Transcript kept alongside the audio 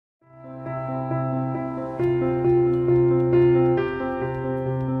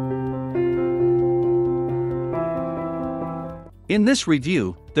In this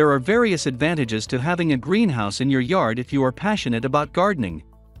review, there are various advantages to having a greenhouse in your yard if you are passionate about gardening.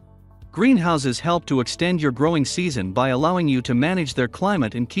 Greenhouses help to extend your growing season by allowing you to manage their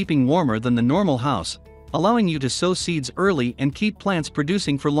climate and keeping warmer than the normal house, allowing you to sow seeds early and keep plants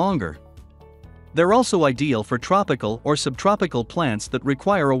producing for longer. They're also ideal for tropical or subtropical plants that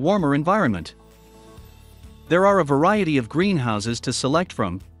require a warmer environment. There are a variety of greenhouses to select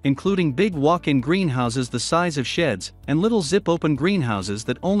from, including big walk-in greenhouses the size of sheds and little zip-open greenhouses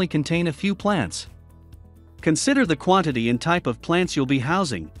that only contain a few plants. Consider the quantity and type of plants you'll be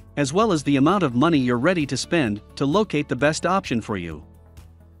housing, as well as the amount of money you're ready to spend to locate the best option for you.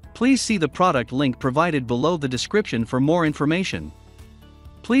 Please see the product link provided below the description for more information.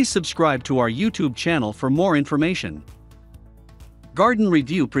 Please subscribe to our YouTube channel for more information. Garden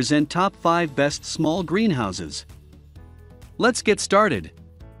Review present top 5 best small greenhouses. Let's get started.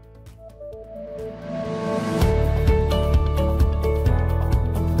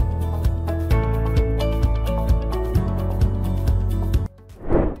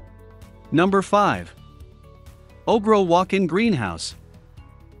 Number 5. Ogrow Walk-in Greenhouse.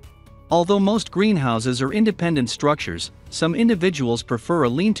 Although most greenhouses are independent structures, some individuals prefer a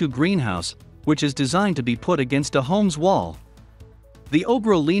lean-to greenhouse, which is designed to be put against a home's wall. The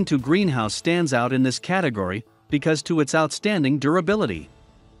Ogrow lean-to greenhouse stands out in this category because of its outstanding durability.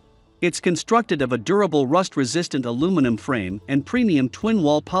 It's constructed of a durable rust-resistant aluminum frame and premium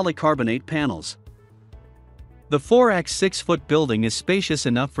twin-wall polycarbonate panels. The 4x 6-foot building is spacious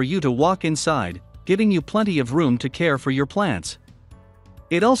enough for you to walk inside, giving you plenty of room to care for your plants.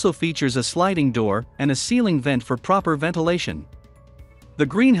 It also features a sliding door and a ceiling vent for proper ventilation. The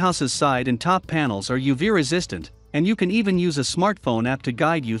greenhouse's side and top panels are UV resistant, and you can even use a smartphone app to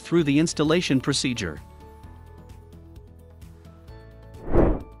guide you through the installation procedure.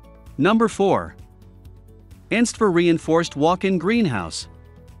 Number 4. ENSTVER Reinforced Walk-in Greenhouse.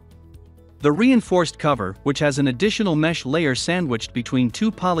 The reinforced cover, which has an additional mesh layer sandwiched between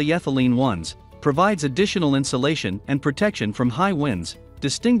two polyethylene ones, provides additional insulation and protection from high winds,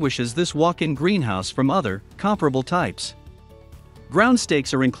 distinguishes this walk-in greenhouse from other, comparable types. Ground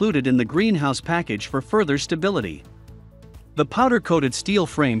stakes are included in the greenhouse package for further stability. The powder-coated steel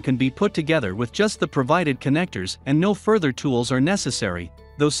frame can be put together with just the provided connectors and no further tools are necessary,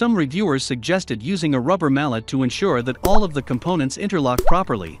 though some reviewers suggested using a rubber mallet to ensure that all of the components interlock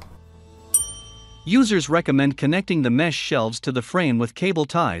properly. Users recommend connecting the mesh shelves to the frame with cable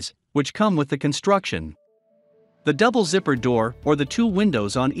ties, which come with the construction. The double zipper door or the two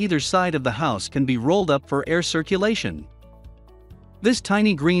windows on either side of the house can be rolled up for air circulation. This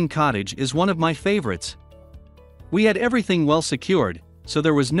tiny green cottage is one of my favorites. We had everything well secured, so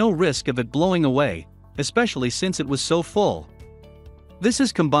there was no risk of it blowing away, especially since it was so full. This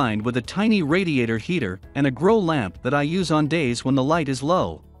is combined with a tiny radiator heater and a grow lamp that I use on days when the light is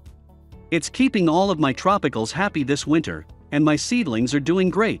low. It's keeping all of my tropicals happy this winter, and my seedlings are doing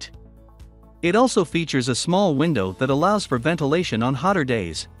great. It also features a small window that allows for ventilation on hotter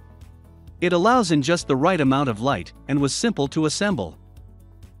days. It allows in just the right amount of light and was simple to assemble.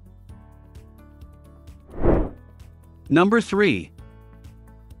 Number 3.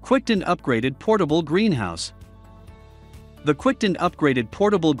 Quictent Upgraded Portable Greenhouse. The Quictent Upgraded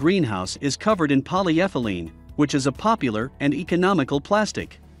Portable Greenhouse is covered in polyethylene, which is a popular and economical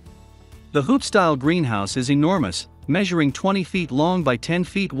plastic. The hoop-style greenhouse is enormous, measuring 20 feet long by 10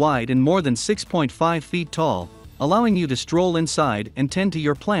 feet wide and more than 6.5 feet tall, allowing you to stroll inside and tend to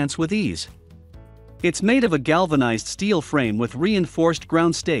your plants with ease. It's made of a galvanized steel frame with reinforced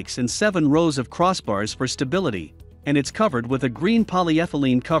ground stakes and 7 rows of crossbars for stability, and it's covered with a green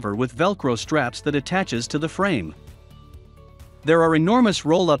polyethylene cover with Velcro straps that attaches to the frame. There are enormous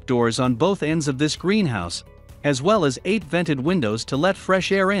roll-up doors on both ends of this greenhouse, as well as 8 vented windows to let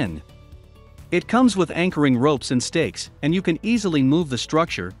fresh air in. It comes with anchoring ropes and stakes, and you can easily move the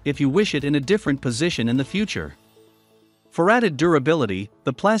structure if you wish it in a different position in the future. For added durability,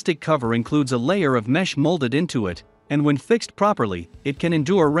 the plastic cover includes a layer of mesh molded into it, and when fixed properly, it can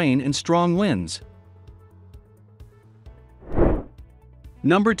endure rain and strong winds.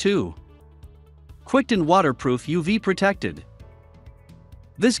 Number 2. Quictent Waterproof UV Protected.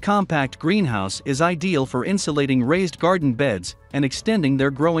 This compact greenhouse is ideal for insulating raised garden beds and extending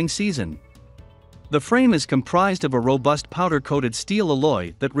their growing season. The frame is comprised of a robust powder-coated steel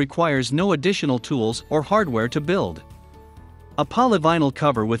alloy that requires no additional tools or hardware to build. A polyvinyl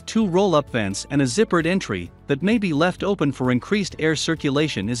cover with 2 roll-up vents and a zippered entry that may be left open for increased air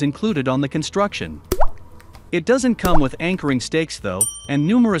circulation is included on the construction. It doesn't come with anchoring stakes though, and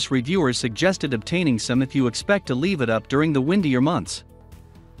numerous reviewers suggested obtaining some if you expect to leave it up during the windier months.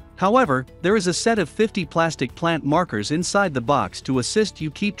 However, there is a set of 50 plastic plant markers inside the box to assist you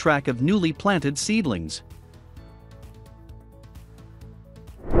keep track of newly planted seedlings.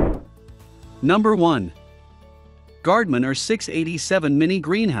 Number 1. Gardman or 687 Mini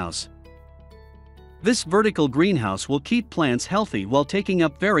Greenhouse. This vertical greenhouse will keep plants healthy while taking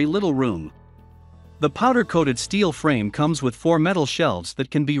up very little room. The powder-coated steel frame comes with 4 metal shelves that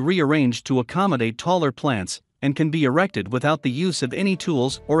can be rearranged to accommodate taller plants and can be erected without the use of any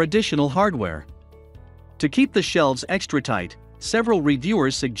tools or additional hardware. To keep the shelves extra tight, several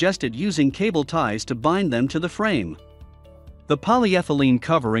reviewers suggested using cable ties to bind them to the frame. The polyethylene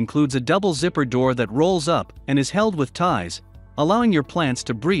cover includes a double zipper door that rolls up and is held with ties, allowing your plants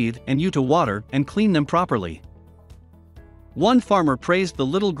to breathe and you to water and clean them properly. One farmer praised the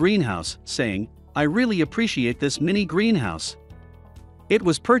little greenhouse, saying, "I really appreciate this mini greenhouse. It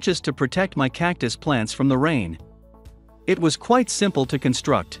was purchased to protect my cactus plants from the rain. It was quite simple to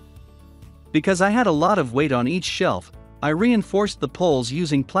construct. Because I had a lot of weight on each shelf, I reinforced the poles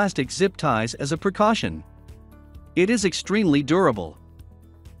using plastic zip ties as a precaution. It is extremely durable.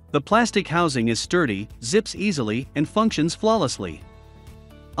 The plastic housing is sturdy, zips easily, and functions flawlessly.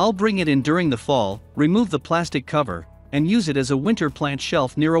 I'll bring it in during the fall, remove the plastic cover, and use it as a winter plant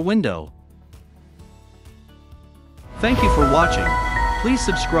shelf near a window." Thank you for watching. Please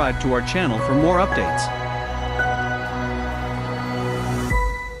subscribe to our channel for more updates.